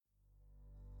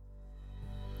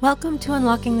Welcome to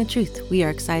Unlocking the Truth. We are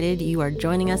excited you are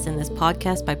joining us in this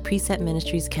podcast by Precept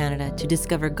Ministries Canada to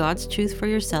discover God's truth for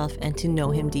yourself and to know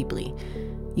Him deeply.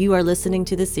 You are listening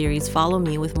to the series Follow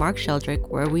Me with Mark Sheldrick,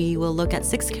 where we will look at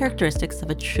 6 characteristics of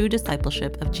a true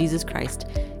discipleship of Jesus Christ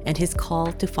and His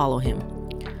call to follow Him.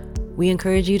 We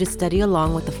encourage you to study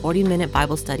along with the 40-minute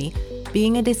Bible study,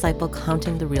 Being a Disciple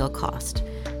Counting the Real Cost.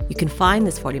 You can find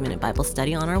this 40-minute Bible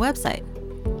study on our website.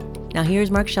 Now here's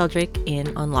Mark Sheldrick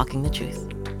in Unlocking the Truth.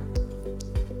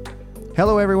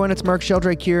 Hello, everyone. It's Mark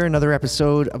Sheldrick here. Another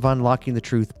episode of Unlocking the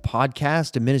Truth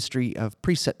podcast, a ministry of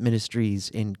Precept Ministries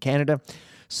in Canada.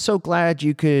 So glad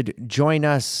you could join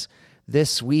us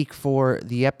this week for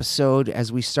the episode as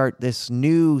we start this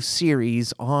new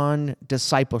series on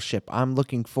discipleship. I'm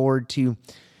looking forward to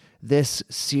this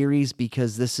series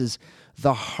because this is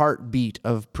the heartbeat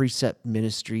of Precept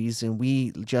Ministries, and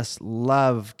we just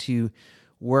love to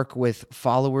work with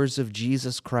followers of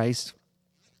Jesus Christ,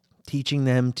 teaching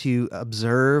them to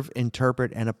observe,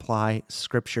 interpret, and apply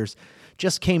scriptures.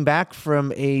 Just came back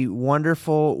from a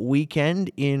wonderful weekend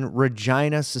in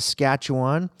Regina,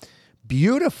 Saskatchewan.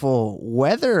 Beautiful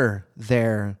weather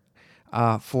there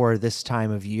for this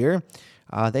time of year.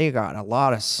 They got a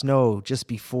lot of snow just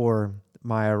before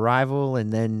my arrival,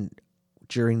 and then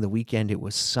during the weekend it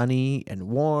was sunny and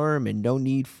warm and no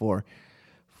need for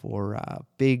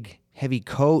big, heavy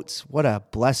coats. What a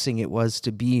blessing it was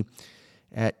to be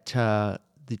at the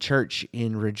church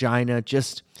in Regina,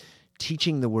 just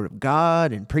teaching the Word of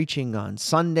God and preaching on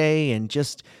Sunday, and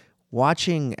just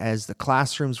watching as the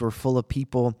classrooms were full of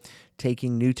people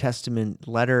taking New Testament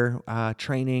letter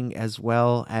training, as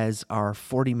well as our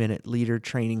 40-minute leader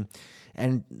training.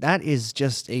 And that is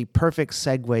just a perfect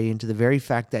segue into the very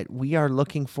fact that we are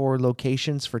looking for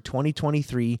locations for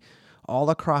 2023 all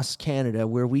across Canada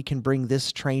where we can bring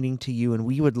this training to you, and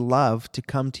we would love to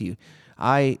come to you.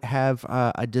 I have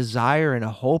a desire and a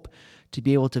hope to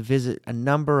be able to visit a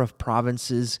number of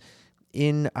provinces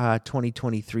in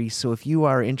 2023. So if you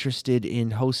are interested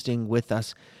in hosting with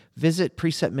us, visit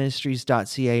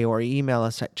preceptministries.ca or email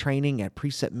us at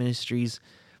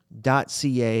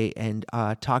training@preceptministries.ca and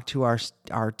talk to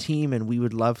our team, and we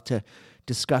would love to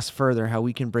discuss further how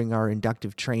we can bring our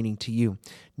inductive training to you.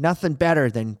 Nothing better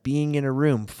than being in a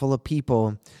room full of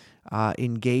people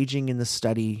engaging in the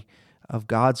study of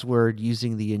God's Word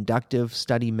using the inductive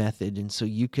study method. And so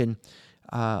you can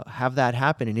have that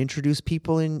happen and introduce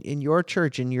people in your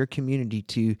church, in your community,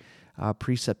 to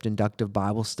Precept Inductive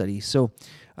Bible Study. So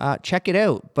check it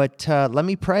out. But let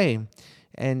me pray.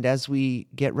 And as we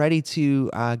get ready to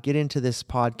get into this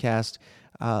podcast,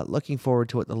 looking forward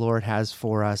to what the Lord has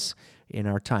for us in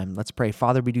our time. Let's pray.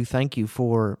 Father, we do thank you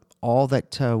for all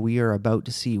that we are about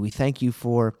to see. We thank you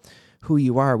for who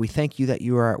you are. We thank you that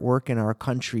you are at work in our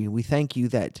country. We thank you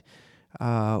that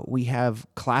we have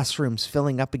classrooms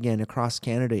filling up again across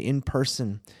Canada in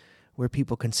person where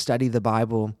people can study the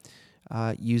Bible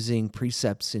using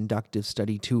Precept's inductive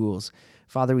study tools.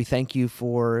 Father, we thank you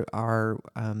for our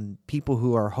people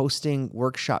who are hosting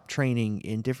workshop training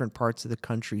in different parts of the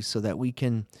country so that we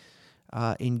can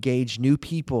engage new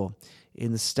people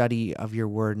in the study of your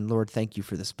word. And Lord, thank you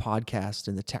for this podcast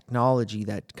and the technology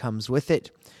that comes with it,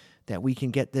 that we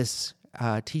can get this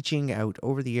teaching out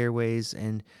over the airways,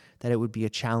 and that it would be a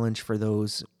challenge for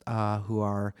those who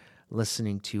are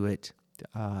listening to it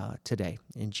today.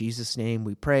 In Jesus' name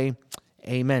we pray,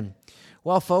 amen.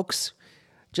 Well, folks,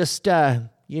 just,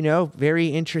 very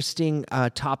interesting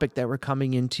topic that we're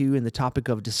coming into, in the topic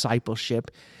of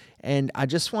discipleship. And I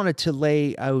just wanted to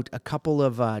lay out a couple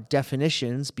of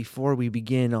definitions before we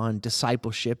begin on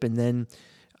discipleship, and then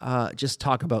just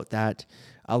talk about that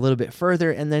a little bit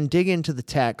further, and then dig into the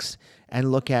text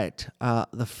and look at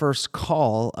the first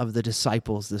call of the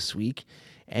disciples this week,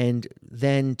 and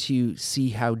then to see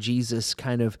how Jesus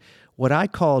kind of, what I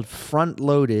called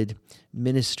front-loaded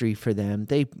ministry for them.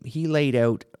 He laid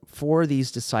out for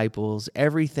these disciples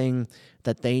everything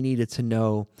that they needed to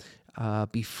know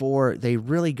before they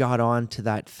really got on to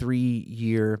that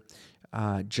 3-year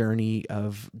journey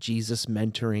of Jesus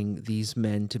mentoring these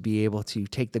men to be able to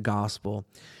take the gospel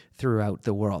throughout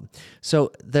the world.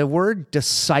 So the word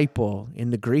disciple in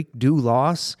the Greek,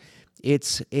 doulos,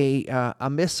 it's a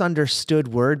misunderstood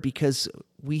word because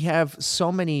we have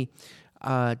so many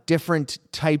different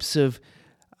types of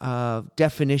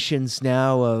definitions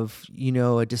now of,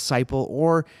 a disciple,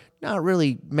 or not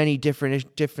really many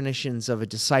different definitions of a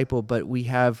disciple, but we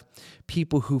have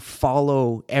people who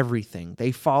follow everything.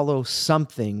 They follow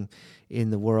something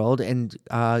in the world, and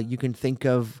you can think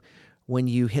of when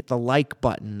you hit the like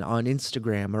button on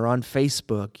Instagram or on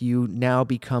Facebook, you now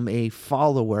become a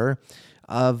follower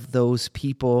of those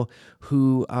people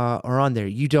who are on there.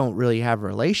 You don't really have a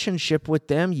relationship with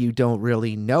them. You don't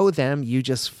really know them. You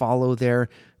just follow their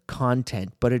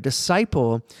content. But a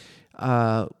disciple,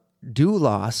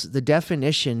 doulos, the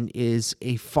definition is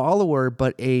a follower,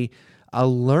 but a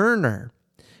learner.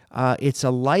 It's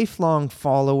a lifelong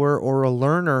follower or a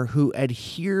learner who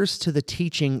adheres to the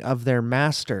teaching of their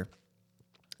master.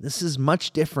 This is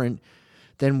much different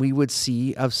than we would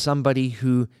see of somebody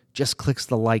who just clicks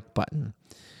the like button.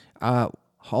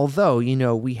 Although,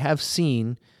 we have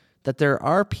seen that there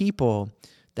are people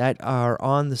that are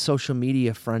on the social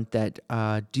media front that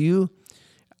do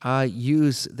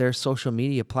use their social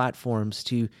media platforms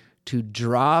to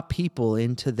draw people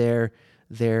into their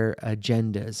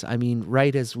agendas. I mean,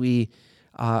 right as we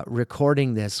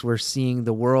recording this, we're seeing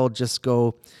the world just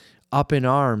go up in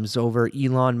arms over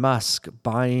Elon Musk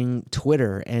buying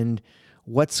Twitter and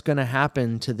what's going to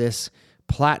happen to this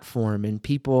platform. And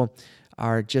people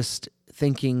are just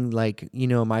thinking like,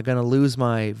 am I going to lose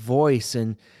my voice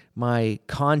and my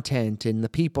content and the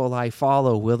people I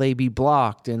follow? Will they be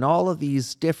blocked? And all of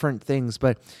these different things.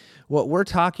 But what we're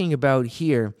talking about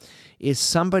here is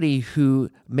somebody who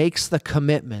makes the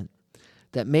commitment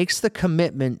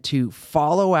to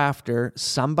follow after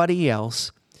somebody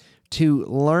else, to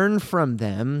learn from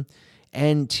them,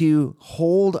 and to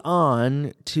hold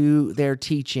on to their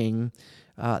teaching.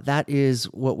 That is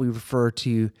what we refer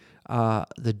to a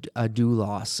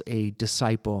doulos, a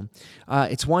disciple.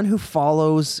 It's one who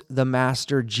follows the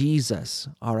master Jesus,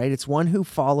 all right? It's one who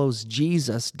follows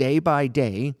Jesus day by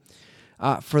day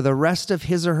for the rest of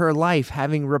his or her life,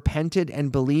 having repented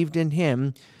and believed in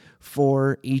him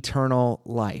for eternal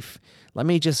life. Let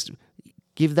me just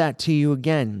give that to you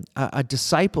again. A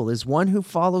disciple is one who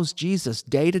follows Jesus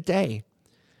day to day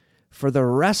for the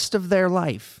rest of their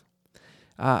life,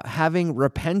 having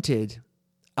repented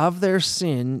of their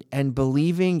sin and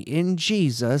believing in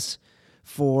Jesus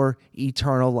for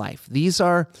eternal life. These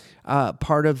are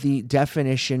part of the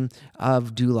definition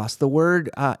of doulos. The word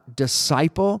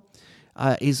disciple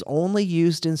is only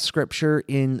used in Scripture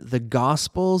in the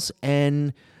Gospels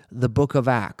and the book of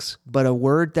Acts. But a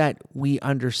word that we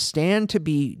understand to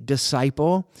be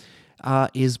disciple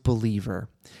is believer.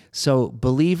 So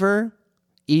believer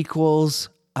equals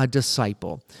a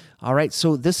disciple. All right,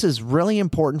 so this is really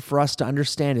important for us to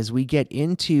understand as we get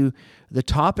into the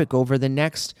topic over the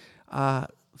next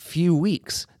few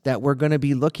weeks, that we're going to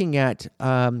be looking at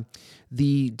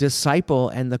the disciple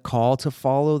and the call to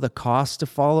follow, the cost to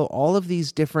follow, all of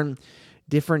these different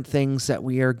things that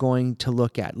we are going to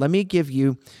look at. Let me give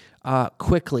you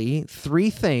quickly 3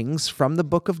 things from the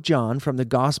book of John, from the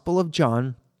Gospel of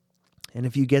John. And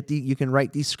if you you can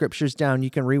write these scriptures down, you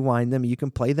can rewind them, you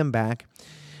can play them back.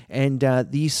 And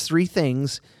these 3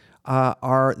 things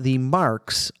are the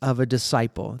marks of a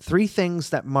disciple. 3 things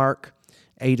that mark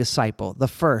a disciple. The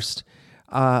first,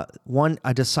 a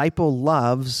disciple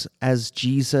loves as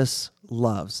Jesus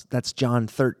loves. That's John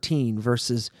 13,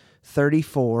 verses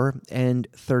 34 and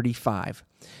 35.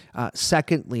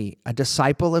 Secondly, a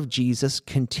disciple of Jesus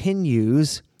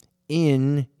continues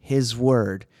in his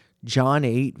word. John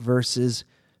 8, verses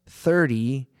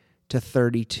 30 to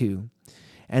 32.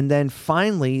 And then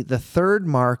finally, the third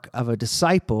mark of a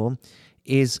disciple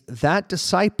is that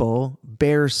disciple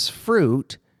bears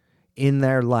fruit in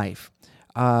their life.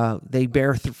 They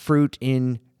bear fruit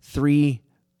in 3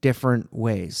 different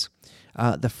ways.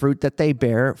 The fruit that they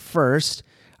bear, first,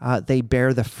 they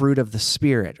bear the fruit of the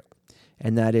Spirit,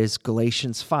 and that is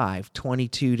Galatians 5,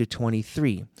 22 to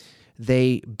 23.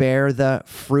 They bear the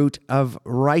fruit of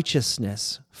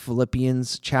righteousness,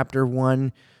 Philippians chapter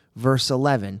 1, verse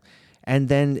 11. And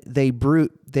then they bear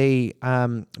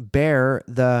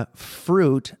the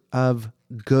fruit of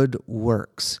good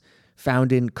works,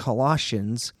 found in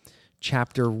Colossians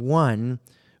chapter 1,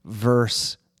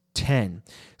 verse 10.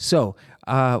 So,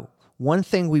 one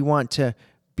thing we want to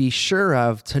be sure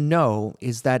of, to know,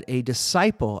 is that a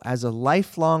disciple, as a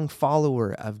lifelong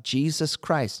follower of Jesus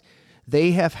Christ,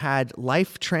 they have had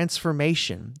life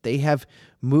transformation. They have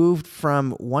moved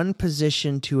from one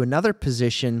position to another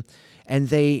position, and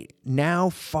they now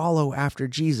follow after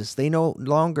Jesus. They no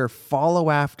longer follow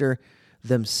after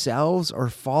themselves or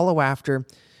follow after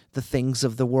the things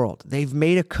of the world. They've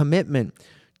made a commitment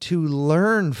to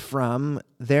learn from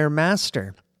their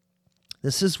master.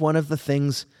 This is one of the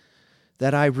things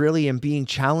that I really am being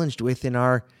challenged with in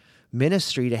our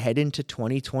ministry to head into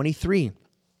 2023,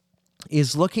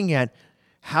 is looking at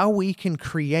how we can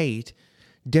create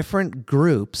different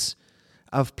groups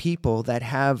of people that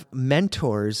have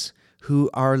mentors who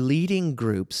are leading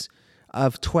groups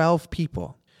of 12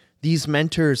 people. These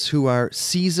mentors who are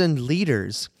seasoned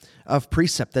leaders of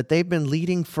Precept that they've been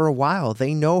leading for a while.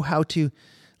 They know how to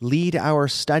lead our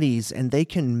studies, and they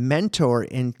can mentor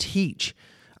and teach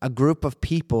a group of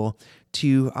people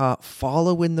to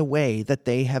follow in the way that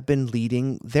they have been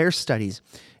leading their studies.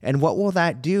 And what will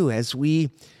that do as we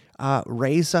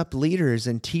raise up leaders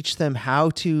and teach them how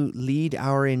to lead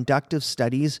our inductive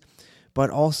studies, but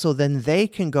also then they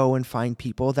can go and find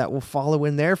people that will follow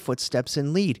in their footsteps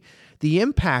and lead. The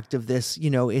impact of this,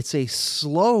 it's a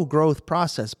slow growth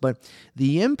process, but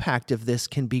the impact of this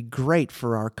can be great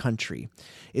for our country,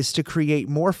 is to create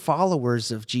more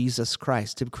followers of Jesus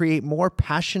Christ, to create more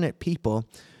passionate people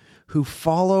who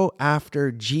follow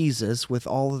after Jesus with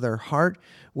all of their heart,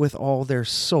 with all their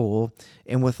soul,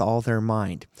 and with all their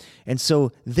mind. And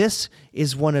so this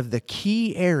is one of the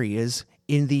key areas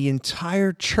in the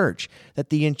entire church, that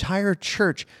the entire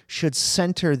church should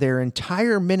center their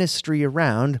entire ministry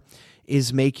around,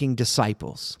 is making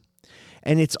disciples.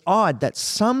 And it's odd that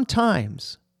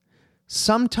sometimes,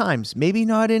 maybe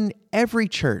not in every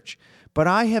church, but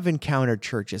I have encountered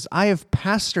churches, I have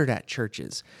pastored at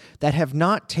churches that have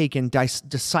not taken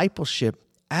discipleship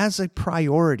as a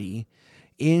priority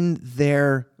in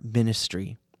their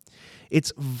ministry.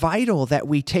 It's vital that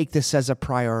we take this as a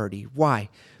priority. Why?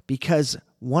 Because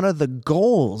one of the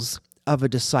goals of a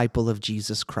disciple of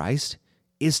Jesus Christ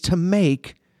is to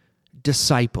make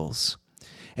disciples.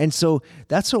 And so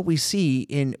that's what we see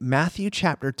in Matthew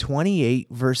chapter 28,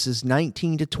 verses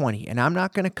 19 to 20. And I'm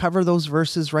not going to cover those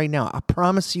verses right now. I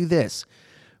promise you this.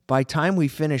 By the time we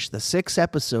finish the 6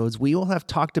 episodes, we will have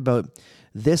talked about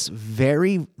these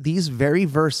very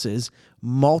verses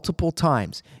multiple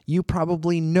times. You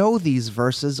probably know these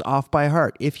verses off by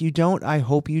heart. If you don't, I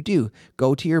hope you do.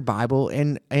 Go to your Bible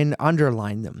and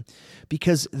underline them,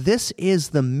 because this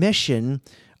is the mission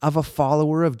of a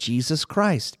follower of Jesus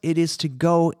Christ. It is to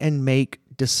go and make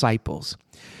disciples.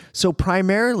 So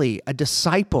primarily, a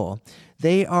disciple,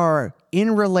 they are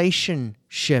in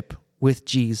relationship with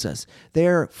Jesus.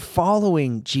 They're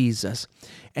following Jesus.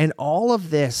 And all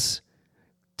of this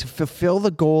to fulfill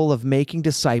the goal of making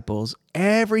disciples,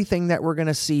 everything that we're going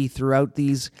to see throughout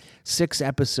these 6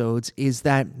 episodes is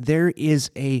that there is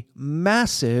a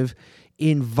massive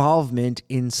involvement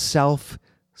in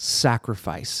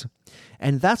self-sacrifice.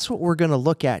 And that's what we're going to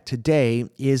look at today,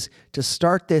 is to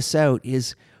start this out,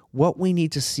 is what we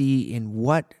need to see in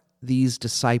what these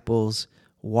disciples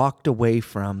walked away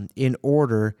from in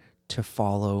order to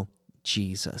follow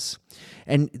Jesus.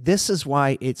 And this is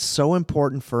why it's so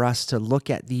important for us to look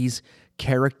at these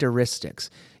characteristics.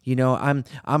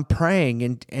 I'm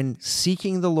praying and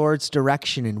seeking the Lord's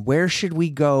direction, and where should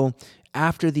we go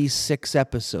after these 6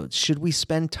 episodes? Should we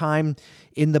spend time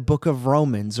in the book of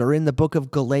Romans or in the book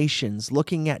of Galatians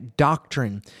looking at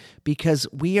doctrine? Because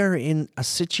we are in a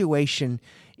situation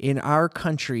in our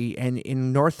country and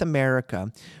in North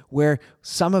America where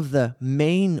some of the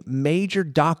major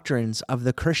doctrines of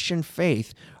the Christian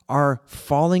faith are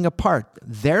falling apart.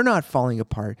 They're not falling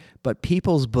apart, but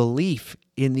people's belief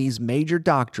in these major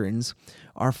doctrines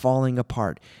are falling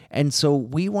apart. And so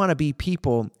we want to be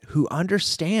people who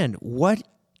understand what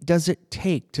does it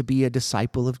take to be a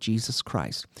disciple of Jesus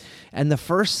Christ. And the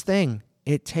first thing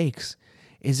it takes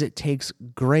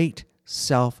great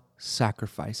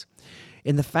self-sacrifice.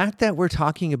 In the fact that we're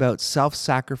talking about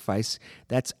self-sacrifice,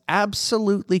 that's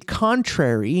absolutely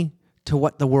contrary to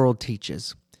what the world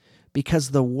teaches. Because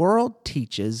the world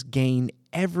teaches gain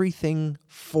everything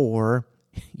for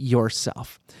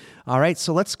yourself. All right,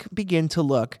 so let's begin to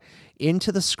look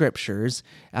into the scriptures.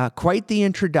 Quite the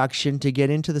introduction to get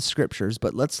into the scriptures,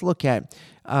 but let's look at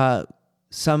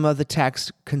some of the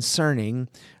text concerning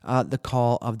the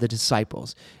call of the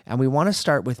disciples. And we want to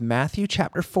start with Matthew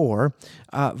chapter 4,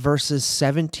 verses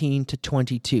 17 to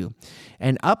 22.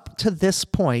 And up to this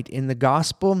point in the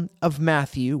Gospel of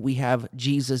Matthew, we have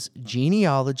Jesus'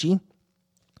 genealogy.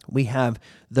 We have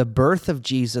the birth of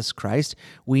Jesus Christ.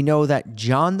 We know that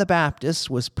John the Baptist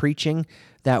was preaching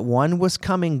that one was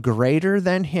coming greater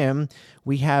than him.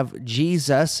 We have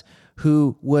Jesus,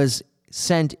 who was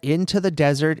sent into the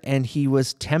desert and he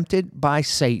was tempted by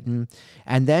Satan.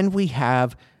 And then we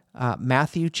have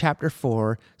Matthew chapter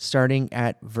 4, starting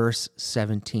at verse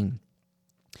 17.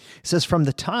 It says, "From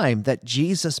the time that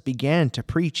Jesus began to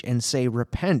preach and say,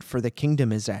 'Repent, for the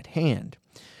kingdom is at hand.'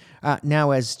 Now,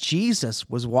 as Jesus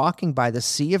was walking by the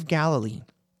Sea of Galilee,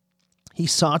 he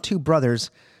saw 2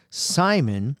 brothers,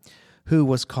 Simon, who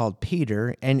was called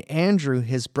Peter, and Andrew,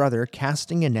 his brother,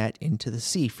 casting a net into the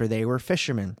sea, for they were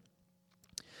fishermen.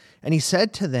 And he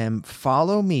said to them,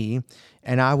 'Follow me,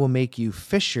 and I will make you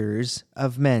fishers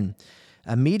of men.'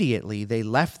 Immediately they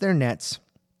left their nets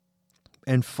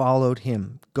and followed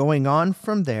him. Going on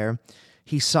from there,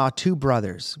 he saw two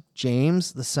brothers,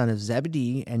 James, the son of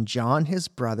Zebedee, and John, his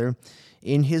brother,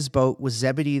 in his boat with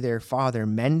Zebedee, their father,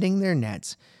 mending their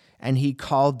nets, and he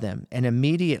called them. And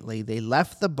immediately they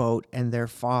left the boat and their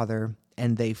father,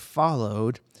 and they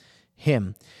followed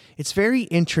him. It's very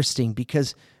interesting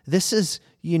because this is,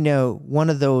 one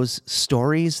of those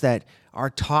stories that are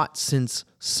taught since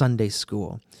Sunday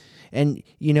school. And,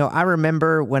 I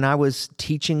remember when I was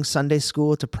teaching Sunday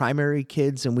school to primary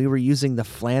kids and we were using the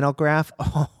flannel graph.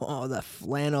 Oh, the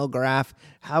flannel graph.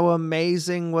 How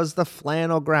amazing was the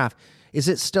flannel graph? Is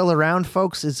it still around,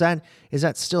 folks? Is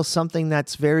that still something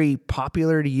that's very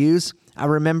popular to use? I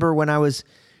remember when I was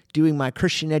doing my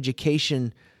Christian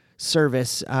education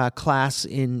service class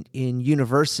in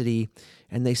university,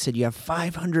 and they said you have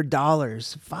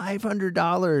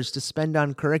 $500 to spend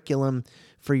on curriculum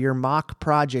for your mock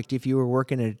project if you were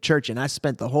working at a church. And I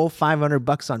spent the whole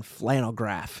 $500 on flannel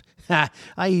graph.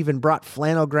 I even brought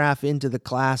flannel graph into the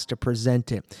class to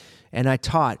present it. And I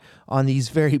taught on these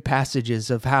very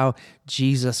passages of how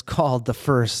Jesus called the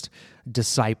first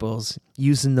disciples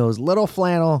using those little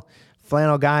flannel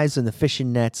guys and the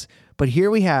fishing nets. But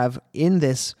here we have in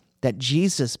this that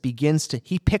Jesus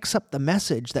he picks up the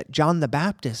message that John the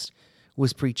Baptist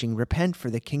was preaching. Repent, for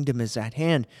the kingdom is at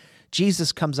hand.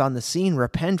 Jesus comes on the scene.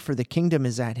 Repent, for the kingdom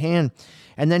is at hand.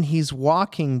 And then he's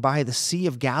walking by the Sea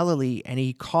of Galilee, and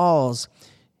he calls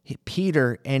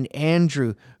Peter and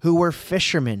Andrew, who were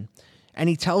fishermen, and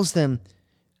he tells them,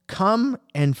 "Come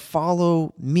and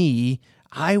follow me.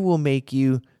 I will make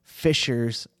you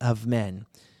fishers of men."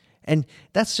 And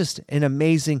that's just an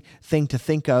amazing thing to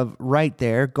think of right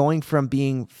there, going from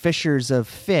being fishers of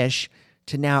fish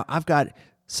to now I've got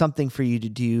something for you to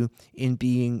do in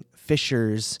being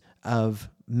fishers of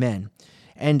men.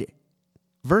 And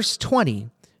verse 20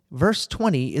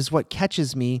 is what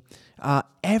catches me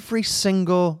every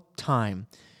single time.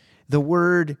 The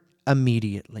word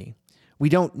immediately. We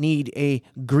don't need a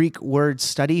Greek word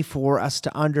study for us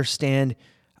to understand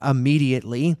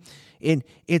immediately.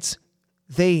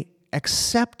 They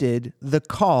accepted the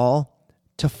call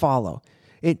to follow.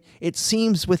 It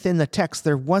seems within the text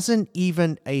there wasn't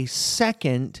even a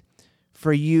second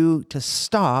for them to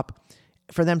stop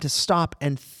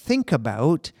and think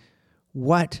about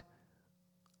what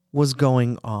was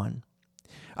going on.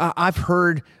 I've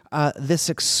heard this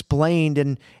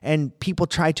explained, and people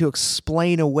try to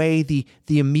explain away the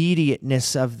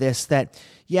immediateness of this, that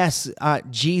yes,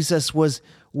 Jesus was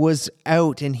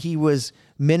out and he was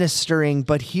ministering,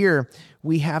 but here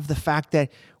we have the fact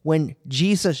that when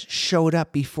Jesus showed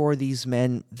up before these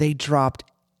men, they dropped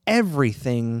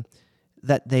everything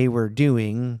that they were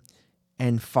doing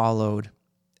and followed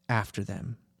after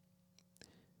them.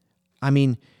 I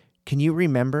mean, can you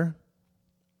remember?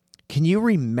 Can you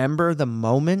remember the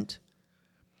moment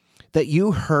that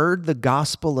you heard the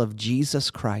gospel of Jesus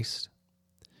Christ?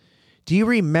 Do you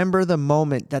remember the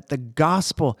moment that the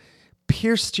gospel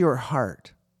pierced your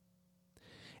heart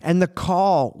and the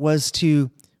call was to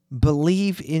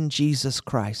believe in Jesus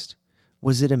Christ?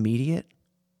 Was it immediate?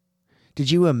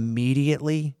 Did you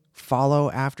immediately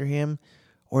follow after him,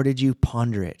 or did you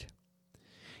ponder it?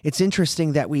 It's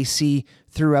interesting that we see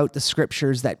throughout the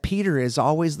scriptures that Peter is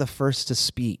always the first to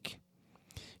speak.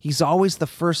 He's always the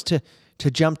first to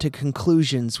jump to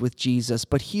conclusions with Jesus.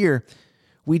 But here,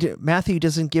 Matthew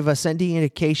doesn't give us any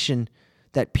indication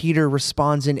that Peter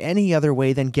responds in any other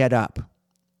way than get up.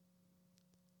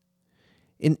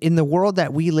 In the world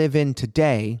that we live in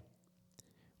today,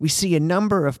 we see a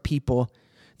number of people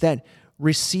that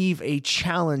receive a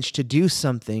challenge to do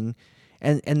something,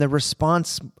 and the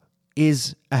response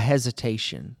is a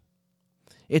hesitation.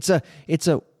 It's a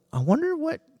I wonder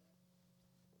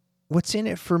what's in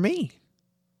it for me?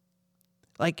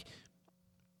 Like,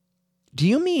 do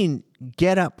you mean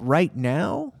get up right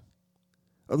now?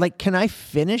 Or like, can I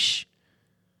finish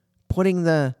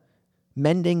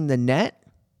mending the net?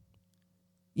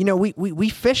 We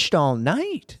fished all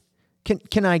night.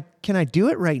 Can I do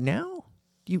it right now?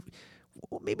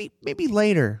 Maybe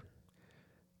later.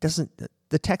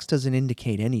 The text doesn't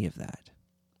indicate any of that.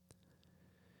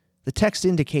 The text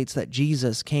indicates that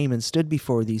Jesus came and stood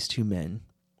before these two men.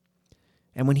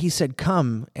 And when he said,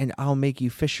 "Come and I'll make you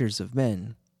fishers of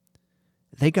men,"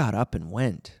 they got up and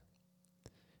went.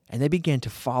 And they began to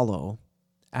follow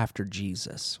after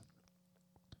Jesus.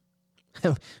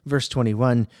 Verse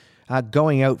 21,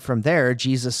 going out from there,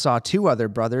 Jesus saw two other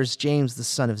brothers, James the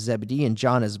son of Zebedee and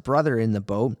John his brother, in the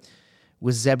boat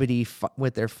with Zebedee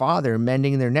with their father,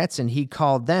 mending their nets, and he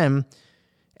called them,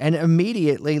 and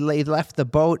immediately they left the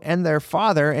boat and their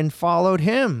father and followed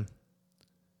him.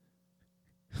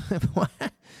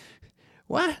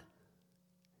 What?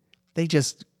 They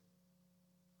just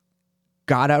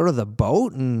got out of the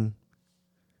boat and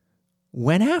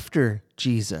went after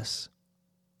Jesus.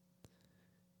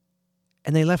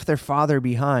 And they left their father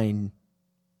behind,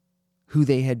 who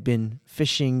they had been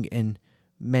fishing and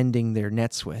mending their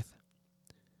nets with.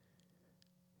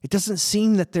 It doesn't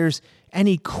seem that there's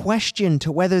any question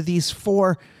to whether these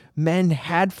 4 men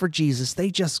had for Jesus. They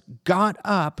just got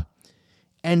up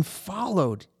and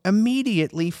followed,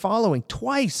 immediately following.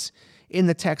 Twice in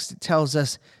the text it tells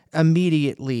us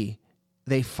immediately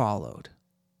they followed.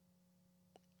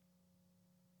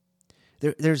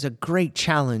 There's a great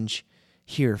challenge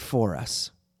here for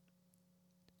us,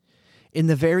 in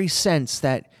the very sense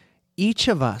that each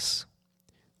of us,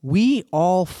 we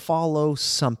all follow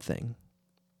something.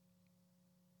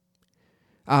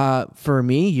 For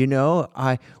me,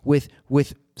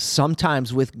 with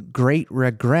sometimes with great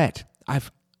regret,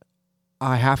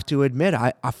 I have to admit,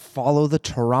 I follow the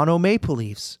Toronto Maple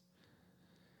Leafs.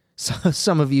 So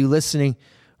some of you listening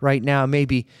right now may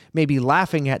be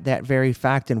laughing at that very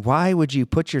fact, and why would you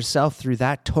put yourself through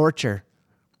that torture?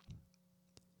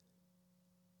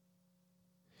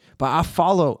 But I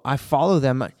follow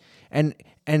them,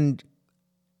 and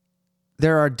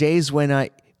there are days when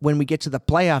we get to the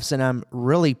playoffs and I'm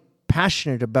really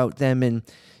passionate about them, and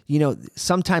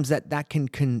sometimes that can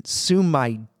consume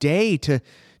my day to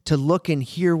look and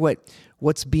hear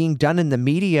what's being done in the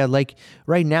media. Like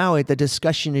right now, the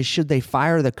discussion is, should they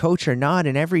fire the coach or not?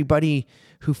 And everybody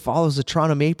who follows the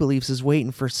Toronto Maple Leafs is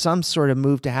waiting for some sort of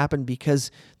move to happen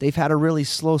because they've had a really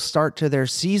slow start to their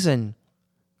season.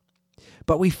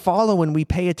 But we follow and we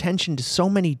pay attention to so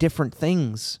many different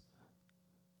things.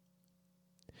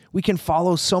 We can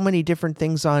follow so many different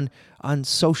things on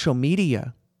social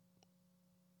media.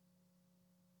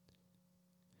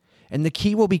 And the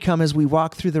key will become, as we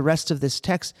walk through the rest of this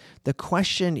text, the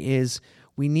question is,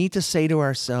 we need to say to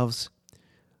ourselves,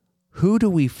 who do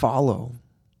we follow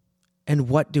and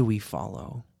what do we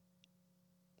follow?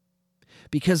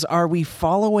 Because are we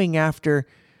following after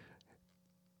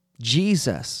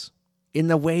Jesus in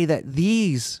the way that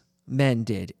these men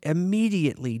did,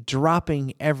 immediately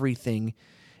dropping everything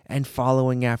and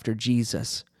following after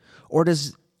Jesus? Or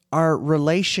does our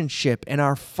relationship and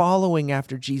our following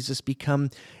after Jesus become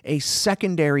a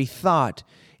secondary thought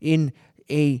in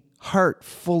a heart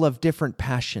full of different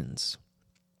passions?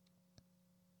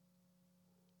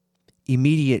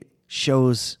 Immediate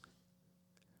shows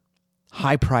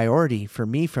high priority for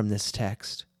me from this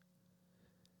text.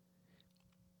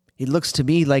 It looks to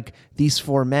me like these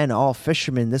 4 men, all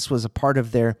fishermen, this was a part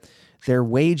of their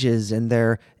wages and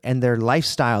their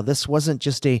lifestyle. This wasn't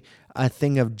just a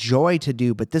thing of joy to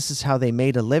do, but this is how they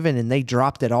made a living, and they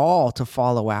dropped it all to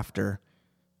follow after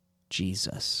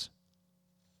Jesus.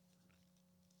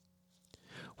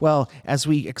 Well, as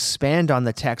we expand on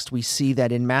the text, we see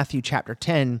that in Matthew chapter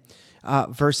 10,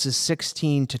 verses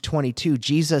 16 to 22,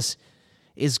 Jesus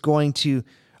is going to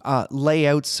lay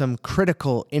out some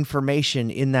critical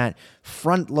information in that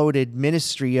front-loaded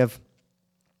ministry of,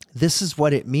 this is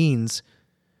what it means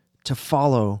to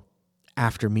follow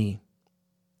after me.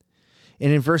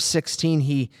 And in verse 16,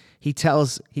 he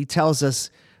tells us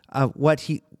what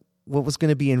was going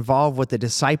to be involved with the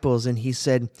disciples, and he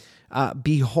said,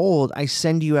 "Behold, I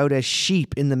send you out as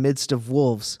sheep in the midst of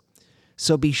wolves.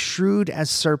 So be shrewd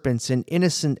as serpents and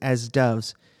innocent as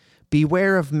doves.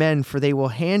 Beware of men, for they will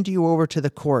hand you over to the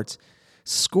courts,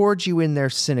 scourge you in their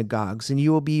synagogues, and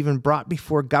you will be even brought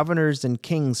before governors and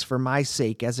kings for my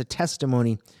sake, as a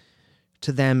testimony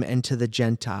to them and to the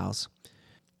Gentiles.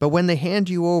 But when they hand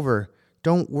you over,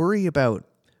 don't worry about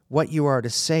what you are to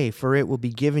say, for it will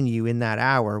be given you in that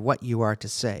hour what you are to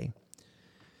say.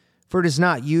 For it is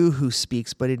not you who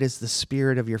speaks, but it is the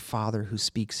Spirit of your Father who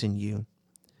speaks in you.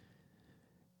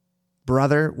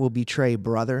 Brother will betray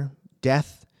brother,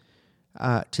 death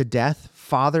to death.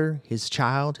 Father, his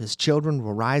child, his children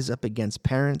will rise up against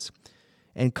parents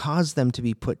and cause them to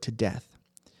be put to death.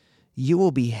 You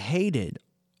will be hated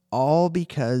all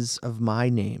because of my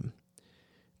name,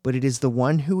 but it is the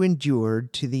one who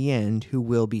endured to the end who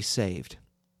will be saved."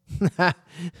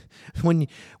 When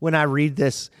I read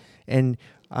this, and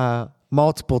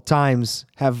multiple times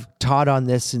have taught on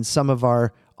this in some of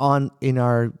our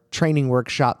training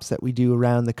workshops that we do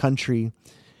around the country,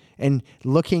 and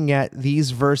looking at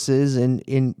these verses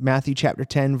in Matthew chapter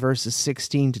 10, verses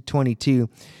 16 to 22,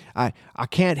 I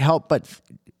can't help but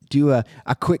do a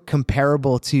quick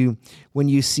comparable to when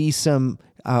you see some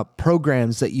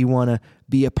programs that you want to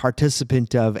be a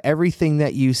participant of. Everything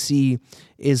that you see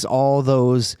is all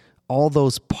those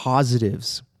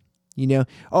positives.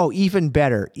 Even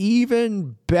better.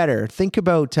 Think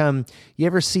about, you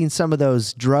ever seen some of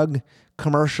those drug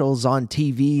commercials on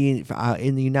TV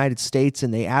in the United States,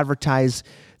 and they advertise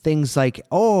things like,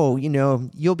 oh,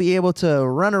 you'll be able to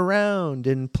run around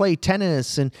and play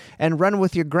tennis and run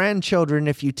with your grandchildren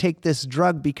if you take this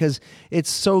drug because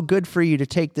it's so good for you to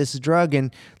take this drug.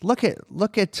 And look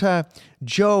at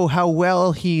Joe, how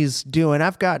well he's doing.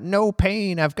 I've got no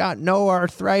pain. I've got no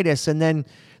arthritis. And then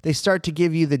they start to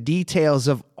give you the details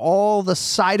of all the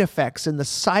side effects, and the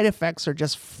side effects are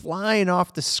just flying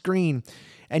off the screen.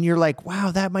 And you're like,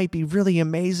 wow, that might be really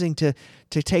amazing to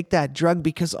take that drug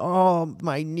because, oh,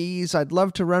 my knees, I'd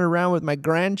love to run around with my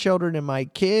grandchildren and my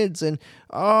kids. And,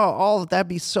 all of that'd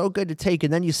be so good to take.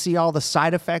 And then you see all the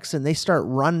side effects and they start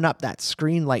running up that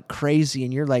screen like crazy.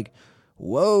 And you're like,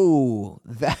 whoa,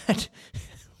 that...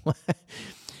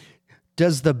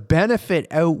 Does the benefit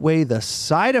outweigh the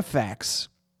side effects?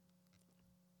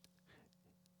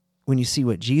 When you see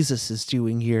what Jesus is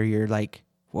doing here, you're like,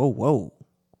 whoa,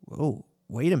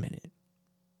 wait a minute.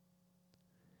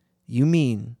 You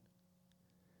mean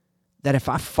that if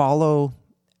I follow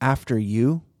after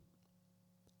you,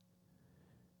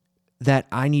 that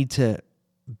I need to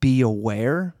be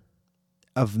aware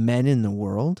of men in the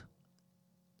world?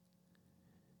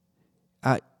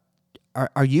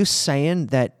 Are you saying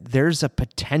that there's a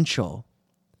potential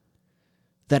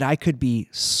that I could be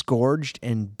scourged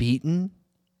and beaten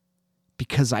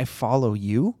because I follow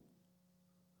you?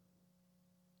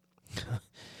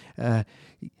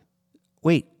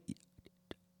 Wait,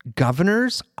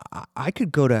 governors? I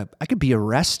could be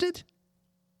arrested?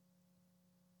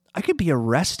 I could be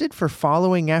arrested for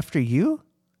following after you?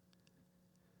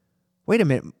 Wait a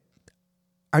minute.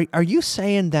 Are you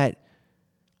saying that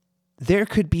there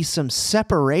could be some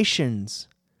separations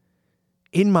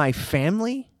in my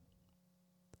family?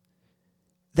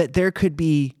 That there could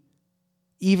be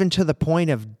even to the point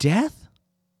of death?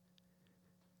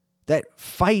 That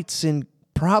fights and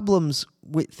problems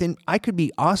within, I could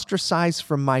be ostracized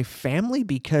from my family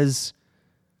because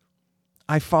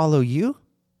I follow you?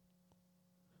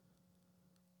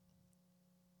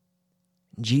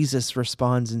 Jesus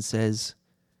responds and says,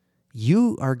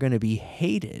 you are going to be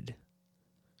hated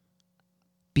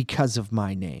because of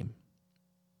my name.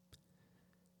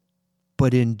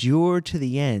 But endure to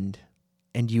the end,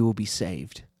 and you will be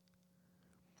saved.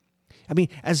 I mean,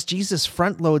 as Jesus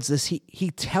front loads this,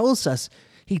 he tells us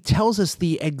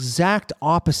the exact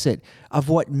opposite of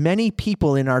what many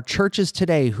people in our churches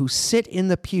today who sit in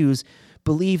the pews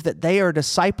believe, that they are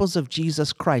disciples of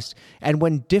Jesus Christ. And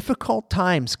when difficult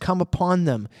times come upon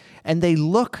them and they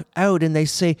look out and they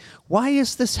say, why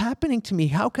is this happening to me?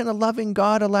 How can a loving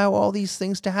God allow all these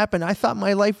things to happen? I thought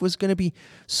my life was going to be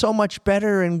so much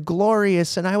better and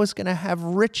glorious, and I was going to have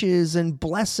riches and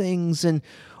blessings and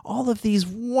all of these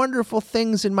wonderful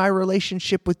things in my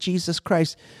relationship with Jesus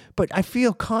Christ. But I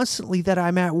feel constantly that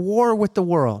I'm at war with the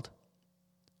world.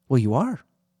 Well, you are.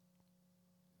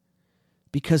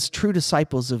 Because true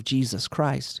disciples of Jesus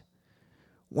Christ,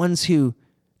 ones who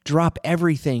drop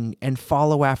everything and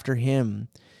follow after him,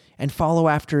 and follow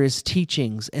after his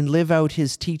teachings, and live out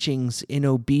his teachings in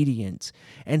obedience,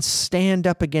 and stand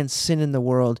up against sin in the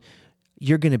world,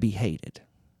 you're going to be hated.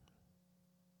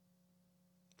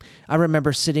 I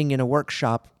remember sitting in a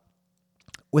workshop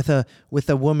with a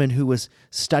woman who was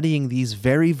studying these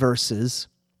very verses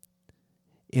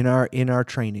in our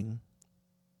training.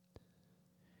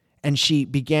 And she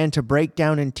began to break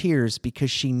down in tears because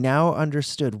she now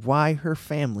understood why her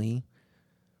family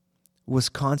was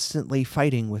constantly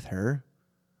fighting with her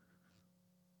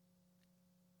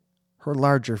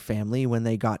larger family, when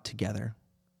they got together.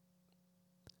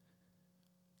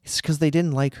 It's because they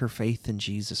didn't like her faith in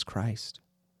Jesus Christ.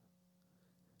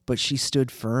 But she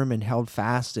stood firm and held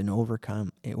fast and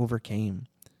overcame.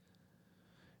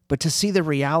 But to see the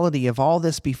reality of all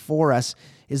this before us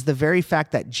is the very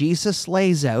fact that Jesus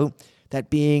lays out that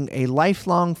being a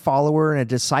lifelong follower and a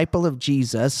disciple of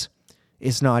Jesus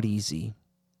is not easy.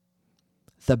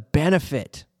 The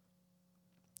benefit,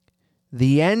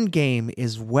 the end game,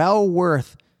 is well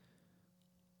worth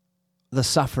the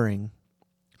suffering,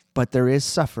 but there is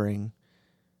suffering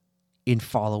in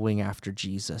following after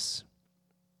Jesus.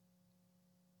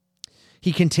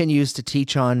 He continues to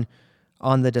teach on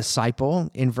the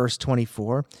disciple in verse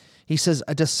 24. He says,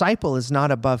 a disciple is not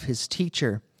above his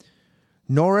teacher,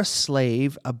 nor a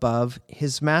slave above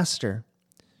his master.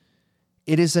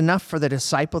 It is enough for the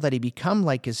disciple that he become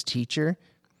like his teacher,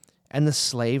 and the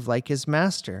slave like his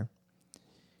master.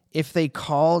 If they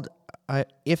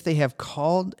have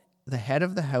called the head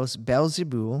of the house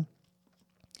Beelzebul,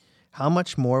 how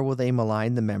much more will they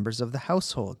malign the members of the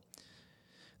household?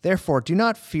 Therefore, do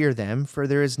not fear them, for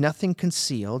there is nothing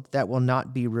concealed that will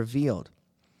not be revealed,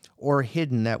 or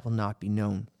hidden that will not be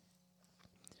known.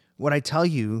 What I tell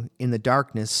you in the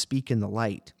darkness, speak in the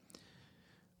light.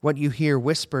 What you hear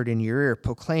whispered in your ear,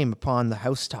 proclaim upon the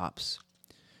housetops.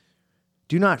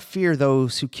 Do not fear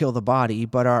those who kill the body,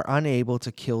 but are unable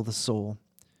to kill the soul,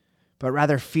 but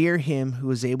rather fear him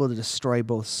who is able to destroy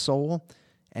both soul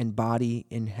and body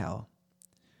in hell.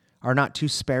 Are not 2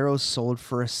 sparrows sold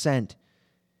for a cent?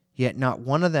 Yet not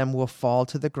one of them will fall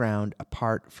to the ground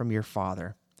apart from your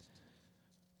Father.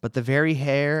 But the very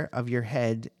hair of your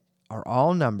head are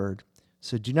all numbered,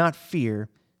 so do not fear,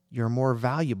 you're more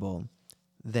valuable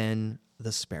than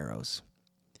the sparrows.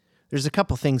 There's a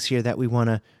couple things here that we want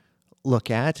to look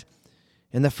at.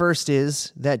 And the first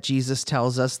is that Jesus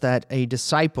tells us that a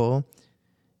disciple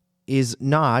is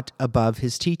not above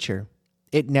his teacher.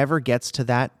 It never gets to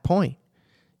that point.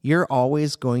 You're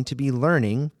always going to be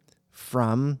learning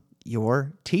from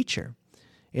your teacher.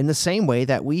 In the same way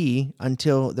that we,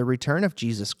 until the return of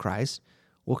Jesus Christ,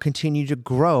 will continue to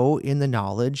grow in the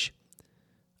knowledge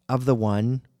of the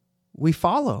one we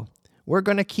follow. We're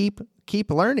going to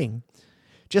keep learning.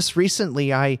 Just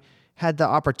recently, I had the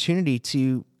opportunity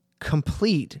to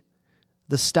complete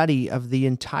the study of the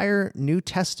entire New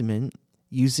Testament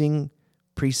using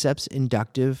Precept's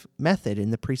inductive method in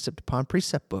the Precept upon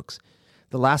Precept books.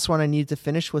 The last one I needed to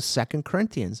finish was 2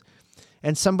 Corinthians.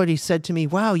 And somebody said to me,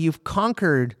 wow, you've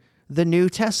conquered the New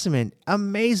Testament.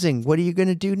 Amazing. What are you going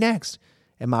to do next?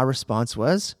 And my response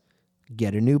was,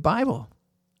 get a new Bible.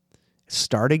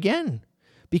 Start again.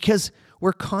 Because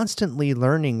we're constantly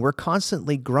learning. We're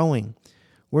constantly growing.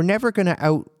 We're never going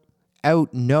to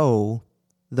out-know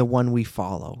the one we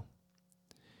follow.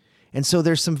 And so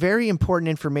there's some very important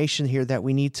information here that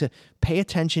we need to pay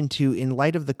attention to in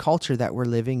light of the culture that we're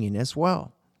living in as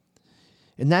well.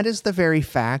 And that is the very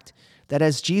fact that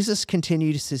as Jesus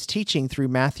continues his teaching through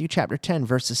Matthew chapter 10,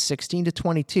 verses 16 to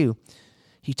 22,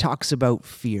 he talks about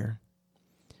fear.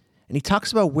 And he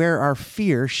talks about where our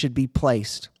fear should be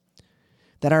placed.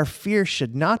 That our fear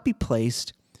should not be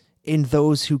placed in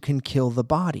those who can kill the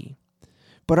body,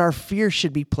 but our fear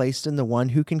should be placed in the one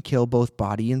who can kill both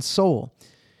body and soul.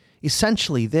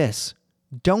 Essentially this,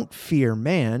 don't fear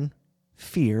man,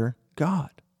 fear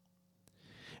God.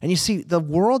 And you see, the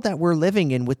world that we're living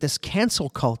in with this cancel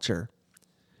culture,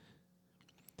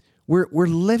 we're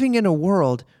living in a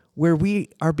world where we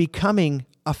are becoming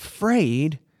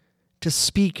afraid to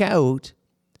speak out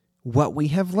what we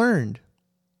have learned.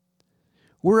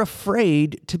 We're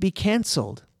afraid to be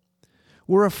canceled.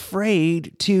 We're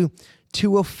afraid to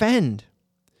offend.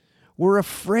 We're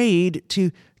afraid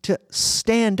to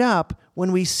stand up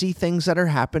when we see things that are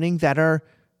happening that are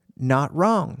not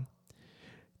wrong,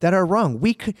 that are wrong.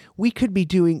 We could be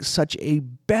doing such a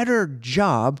better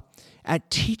job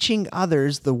at teaching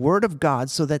others the Word of God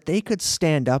so that they could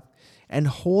stand up and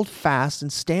hold fast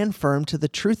and stand firm to the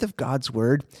truth of God's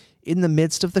Word in the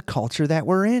midst of the culture that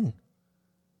we're in.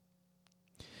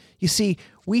 You see,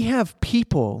 we have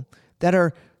people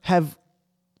that have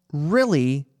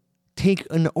really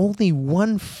taken only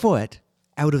 1 foot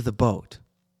out of the boat.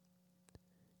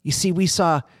 You see, we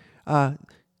saw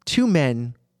 2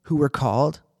 men who were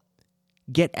called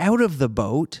get out of the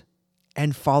boat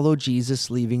and follow Jesus,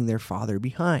 leaving their father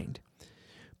behind.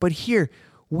 But here,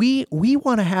 we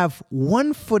want to have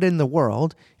 1 foot in the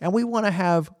world, and we want to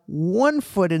have 1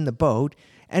 foot in the boat,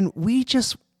 and we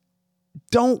just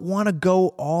don't want to go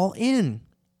all in.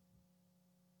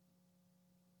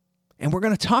 And we're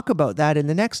going to talk about that in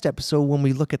the next episode when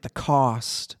we look at the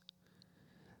cost.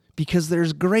 Because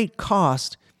there's great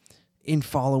cost in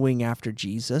following after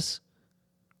Jesus.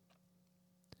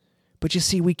 But you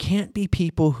see, we can't be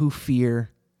people who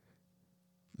fear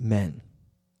men.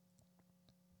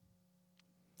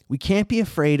 We can't be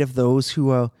afraid of those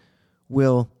who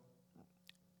will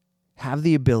have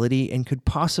the ability and could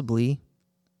possibly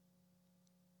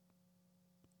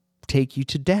take you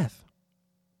to death.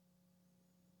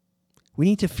 We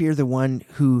need to fear the one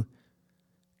who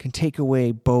can take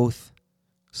away both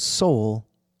soul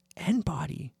and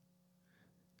body.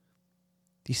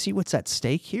 Do you see what's at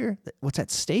stake here? What's at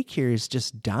stake here is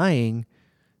just dying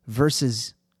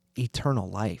versus eternal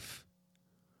life.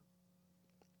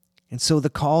 And so the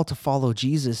call to follow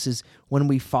Jesus is when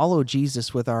we follow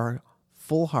Jesus with our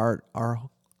full heart, our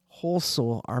whole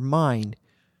soul, our mind,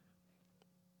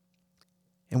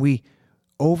 and we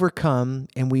overcome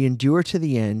and we endure to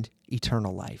the end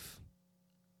eternal life.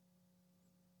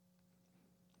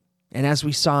 And as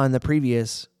we saw in the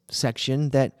previous section,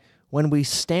 that when we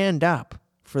stand up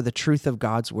for the truth of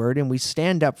God's word and we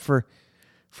stand up for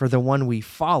the one we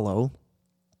follow,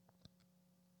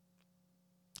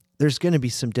 there's going to be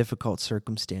some difficult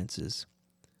circumstances.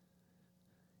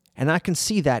 And I can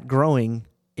see that growing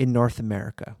in North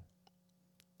America.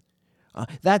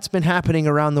 That's been happening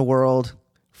around the world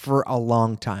for a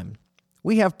long time.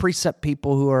 We have precept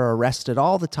people who are arrested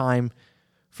all the time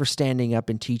for standing up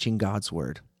and teaching God's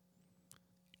word.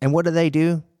 And what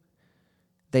do?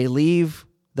 They leave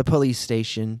the police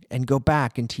station and go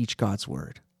back and teach God's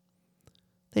word.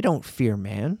 They don't fear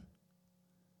man.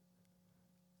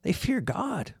 They fear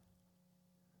God.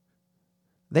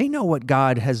 They know what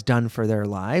God has done for their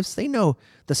lives. They know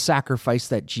the sacrifice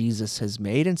that Jesus has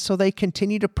made, and so they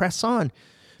continue to press on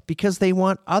because they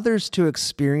want others to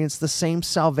experience the same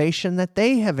salvation that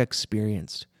they have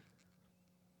experienced.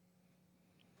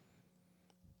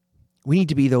 We need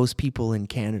to be those people in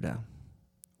Canada.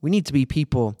 We need to be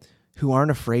people who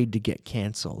aren't afraid to get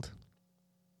canceled,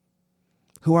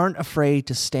 who aren't afraid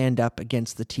to stand up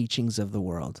against the teachings of the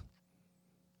world.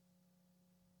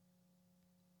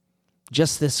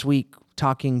 Just this week,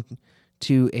 talking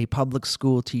to a public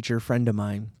school teacher friend of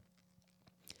mine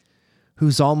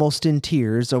who's almost in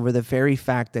tears over the very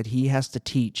fact that he has to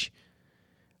teach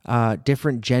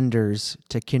different genders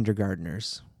to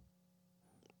kindergartners.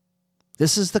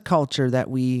 This is the culture that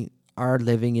we are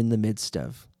living in the midst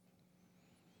of.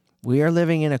 We are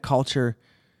living in a culture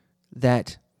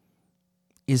that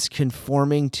is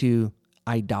conforming to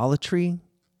idolatry,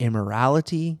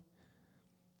 immorality,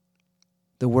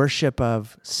 the worship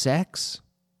of sex.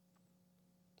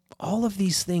 All of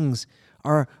these things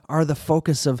are the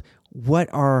focus of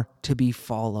what are to be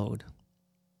followed.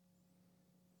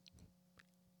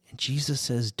 And Jesus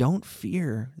says, don't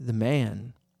fear the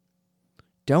man.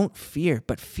 Don't fear,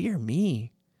 but fear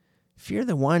me. Fear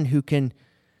the one who can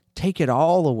take it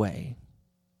all away.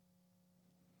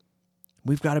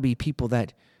 We've got to be people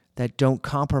that don't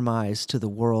compromise to the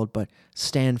world, but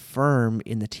stand firm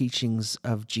in the teachings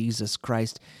of Jesus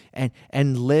Christ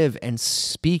and live and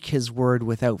speak his word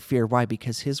without fear. Why?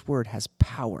 Because his word has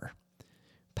power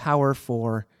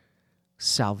for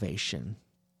salvation.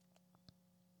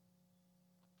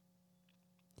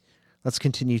 Let's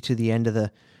continue to the end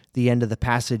of the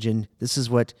passage, and this is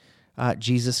what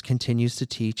Jesus continues to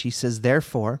teach. He says,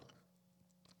 therefore,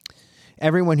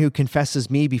 everyone who confesses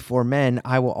me before men,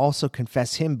 I will also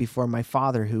confess him before my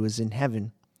Father who is in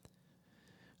heaven.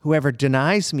 Whoever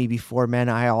denies me before men,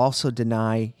 I also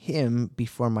deny him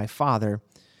before my Father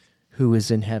who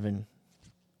is in heaven.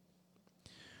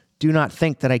 Do not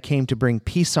think that I came to bring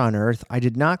peace on earth. I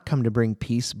did not come to bring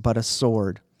peace, but a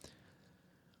sword.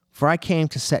 For I came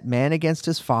to set man against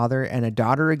his father, and a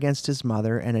daughter against his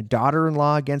mother, and a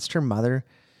daughter-in-law against her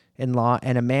mother-in-law,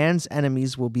 and a man's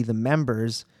enemies will be the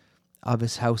members of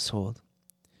his household.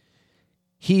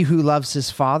 He who loves his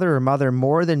father or mother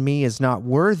more than me is not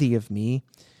worthy of me.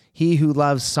 He who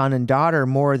loves son and daughter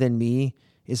more than me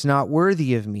is not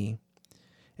worthy of me.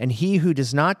 And he who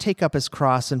does not take up his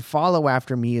cross and follow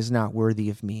after me is not worthy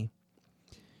of me.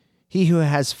 He who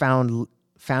has found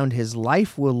his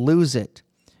life will lose it,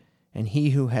 and he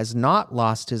who has not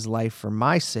lost his life for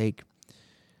my sake,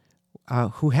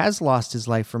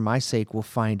 will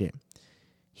find it.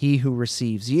 He who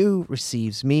receives you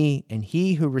receives me, and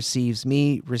he who receives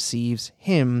me receives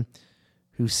him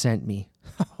who sent me.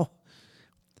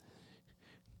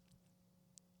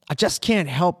 I just can't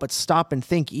help but stop and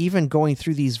think, even going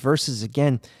through these verses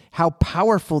again, how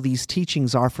powerful these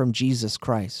teachings are from Jesus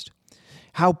Christ.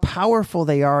 How powerful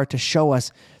they are to show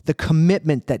us the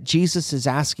commitment that Jesus is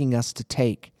asking us to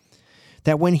take.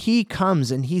 That when he comes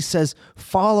and he says,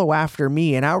 follow after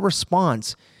me, and our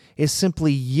response is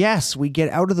simply, yes, we get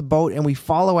out of the boat and we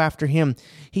follow after him.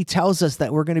 He tells us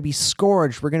that we're going to be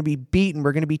scourged, we're going to be beaten,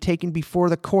 we're going to be taken before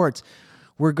the courts,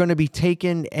 we're going to be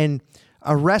taken and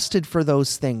arrested for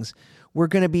those things. We're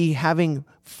going to be having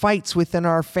fights within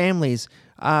our families.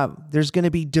 There's going to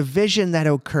be division that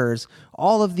occurs.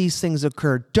 All of these things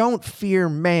occur. Don't fear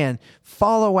man.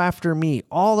 Follow after me.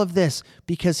 All of this,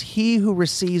 because he who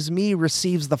receives me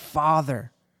receives the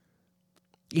Father.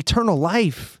 Eternal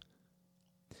life.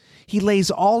 He lays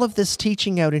all of this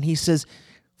teaching out and he says,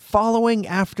 following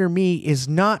after me is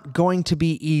not going to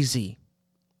be easy.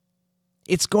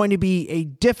 It's going to be a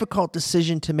difficult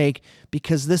decision to make,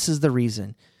 because this is the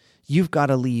reason. You've got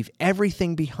to leave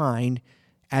everything behind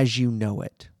as you know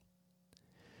it.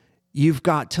 You've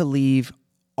got to leave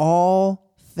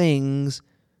all things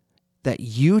that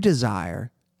you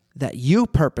desire, that you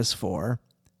purpose for,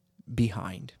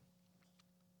 behind.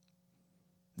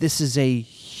 This is a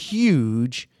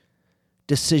huge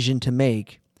decision to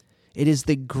make. It is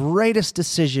the greatest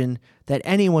decision that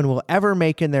anyone will ever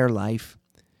make in their life.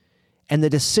 And the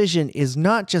decision is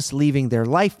not just leaving their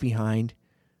life behind,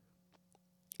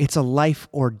 it's a life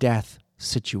or death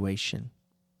situation.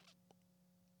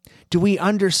 Do we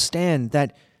understand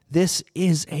that this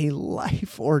is a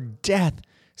life or death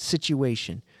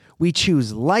situation? We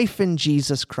choose life in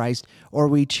Jesus Christ, or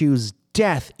we choose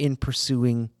death in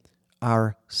pursuing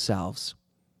ourselves.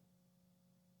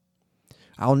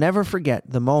 I'll never forget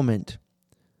the moment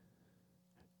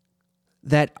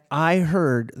that I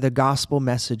heard the gospel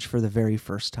message for the very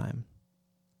first time.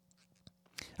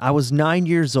 I was 9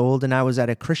 years old, and I was at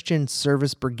a Christian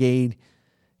Service Brigade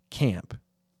camp.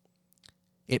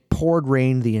 It poured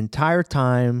rain the entire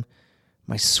time.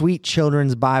 My sweet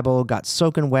children's Bible got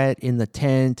soaking wet in the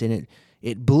tent, and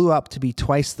it blew up to be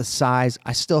twice the size.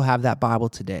 I still have that Bible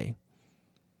today.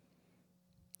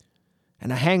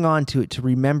 And I hang on to it to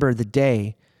remember the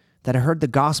day that I heard the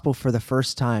gospel for the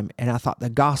first time, and I thought the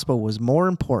gospel was more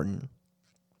important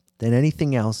than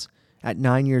anything else at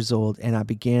 9 years old, and I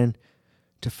began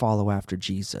to follow after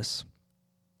Jesus.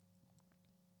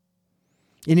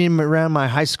 And in around my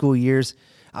high school years,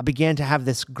 I began to have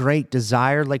this great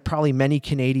desire, like probably many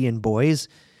Canadian boys,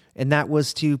 and that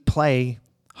was to play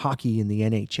hockey in the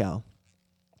NHL.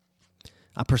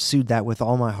 I pursued that with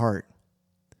all my heart.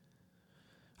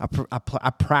 I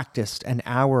practiced an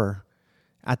hour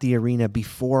at the arena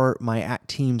before my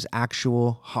team's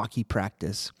actual hockey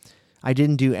practice. I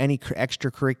didn't do any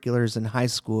extracurriculars in high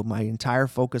school. My entire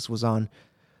focus was on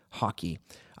hockey.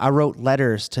 I wrote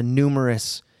letters to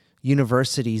numerous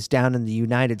universities down in the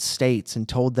United States and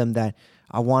told them that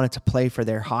I wanted to play for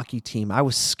their hockey team. I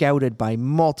was scouted by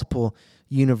multiple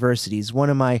universities. One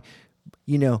of my,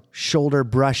 shoulder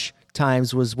brush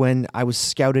times was when I was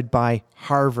scouted by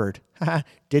Harvard.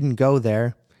 Didn't go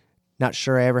there. Not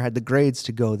sure I ever had the grades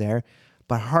to go there,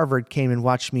 but Harvard came and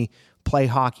watched me play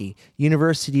hockey.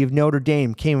 University of Notre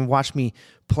Dame came and watched me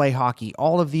play hockey.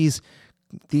 All of these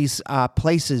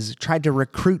places tried to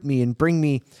recruit me and bring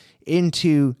me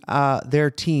into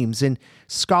their teams, and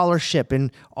scholarship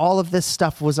and all of this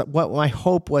stuff was what my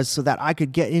hope was, so that I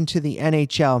could get into the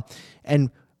NHL. And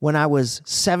when I was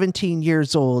 17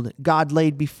 years old, God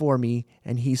laid before me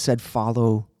and he said,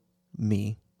 "Follow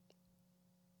me.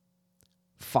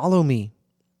 Follow me."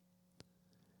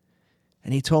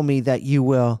 And he told me that you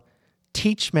will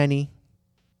teach many,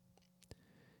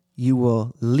 you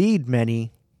will lead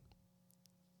many,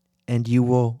 and you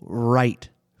will write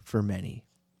for many.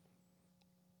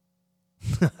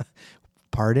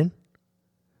 Pardon?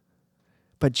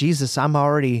 But Jesus, I'm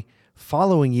already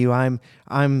following you.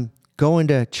 I'm going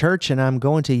to church, and I'm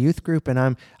going to youth group, and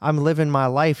I'm living my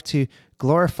life to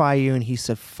glorify you. And he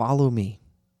said, "Follow me."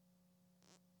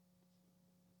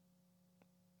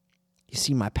 You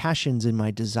see, my passions and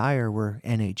my desire were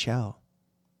NHL.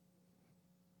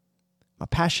 My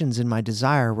passions and my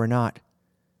desire were not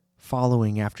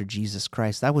following after Jesus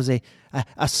Christ. That was a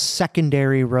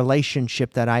secondary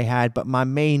relationship that I had, but my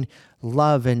main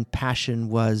love and passion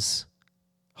was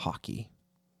hockey.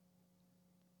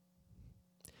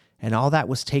 And all that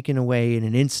was taken away in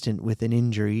an instant with an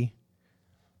injury.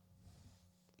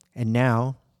 And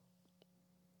now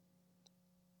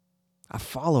I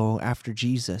follow after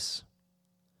Jesus.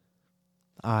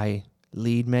 I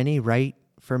lead many, write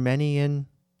for many, and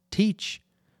teach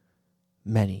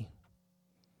many.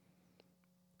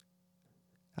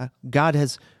 God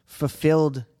has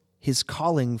fulfilled his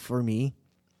calling for me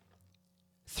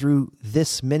through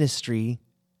this ministry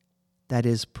that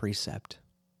is Precept.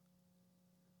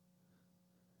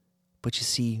 But you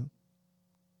see,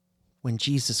 when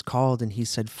Jesus called and he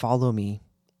said, "Follow me,"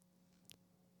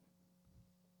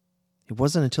 it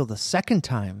wasn't until the second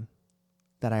time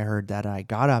that I heard that I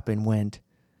got up and went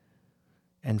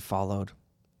and followed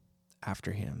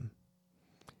after him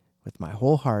with my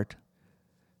whole heart,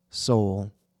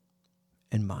 soul,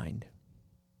 and mind.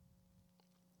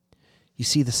 You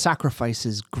see, the sacrifice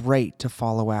is great to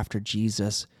follow after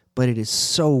Jesus, but it is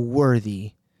so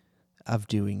worthy of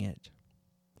doing it.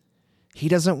 He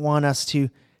doesn't want us to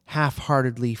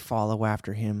half-heartedly follow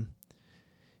after him.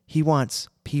 He wants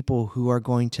people who are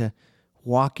going to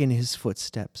walk in his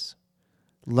footsteps,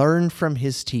 learn from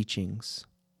his teachings,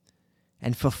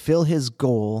 and fulfill his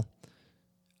goal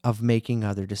of making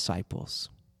other disciples.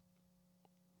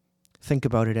 Think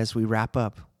about it as we wrap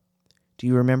up. Do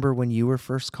you remember when you were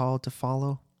first called to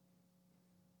follow?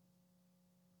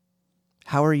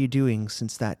 How are you doing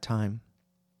since that time?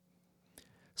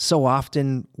 So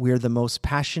often we're the most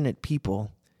passionate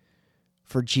people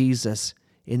for Jesus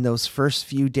in those first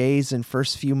few days and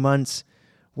first few months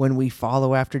when we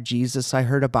follow after Jesus. I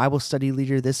heard a Bible study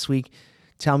leader this week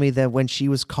tell me that when she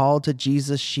was called to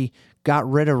Jesus, she got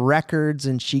rid of records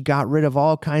and she got rid of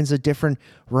all kinds of different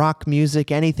rock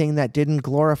music, anything that didn't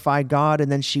glorify God.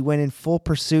 And then she went in full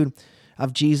pursuit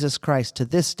of Jesus Christ, to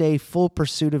this day, full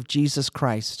pursuit of Jesus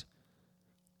Christ,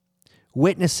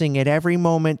 witnessing at every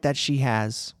moment that she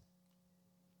has,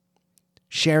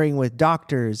 sharing with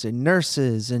doctors and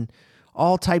nurses and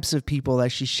all types of people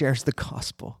as she shares the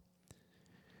gospel.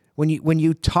 When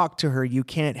you talk to her, you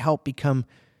can't help become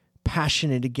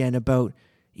passionate again about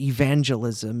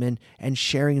evangelism and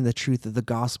sharing the truth of the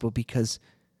gospel, because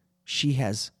she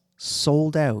has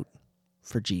sold out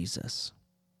for Jesus.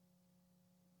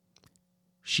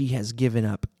 She has given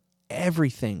up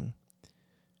everything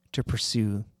to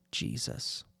pursue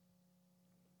Jesus.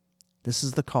 This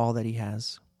is the call that he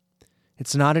has.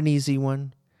 It's not an easy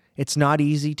one. It's not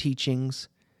easy teachings.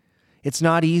 It's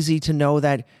not easy to know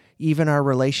that even our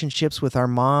relationships with our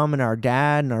mom and our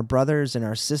dad and our brothers and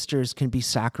our sisters can be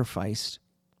sacrificed.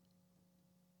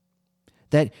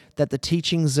 That the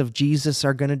teachings of Jesus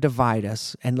are going to divide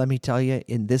us. And let me tell you,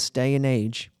 in this day and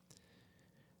age,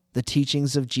 the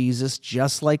teachings of Jesus,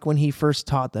 just like when he first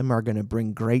taught them, are going to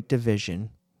bring great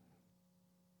division.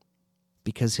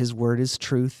 Because his word is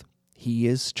truth. He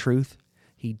is truth.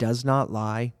 He does not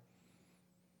lie.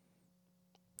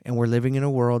 And we're living in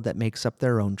a world that makes up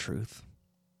their own truth.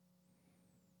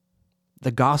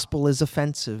 The gospel is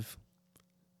offensive,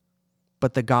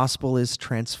 but the gospel is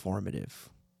transformative.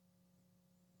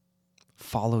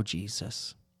 Follow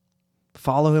Jesus.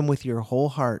 Follow him with your whole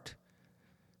heart,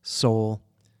 soul,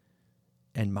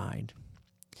 and mind.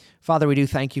 Father, we do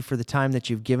thank you for the time that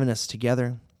you've given us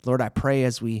together. Lord, I pray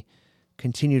as we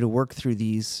continue to work through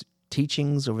these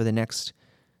teachings over the next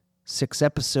 6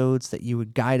 episodes, that you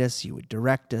would guide us, you would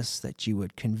direct us, that you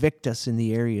would convict us in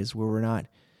the areas where we're not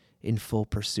in full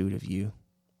pursuit of you.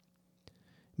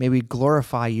 May we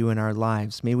glorify you in our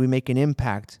lives. May we make an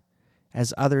impact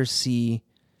as others see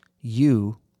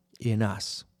you in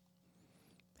us.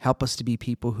 Help us to be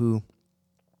people who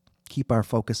keep our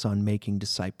focus on making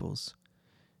disciples.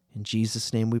 In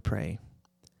Jesus' name we pray.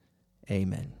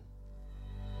 Amen.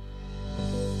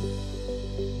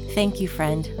 Thank you,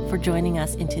 friend, for joining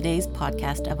us in today's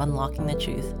podcast of Unlocking the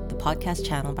Truth, the podcast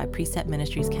channel by Precept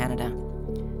Ministries Canada.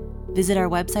 Visit our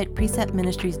website,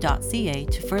 preceptministries.ca,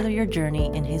 to further your journey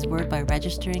in his word by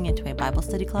registering into a Bible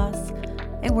study class,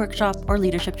 a workshop, or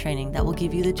leadership training that will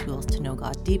give you the tools to know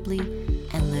God deeply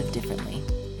and live differently.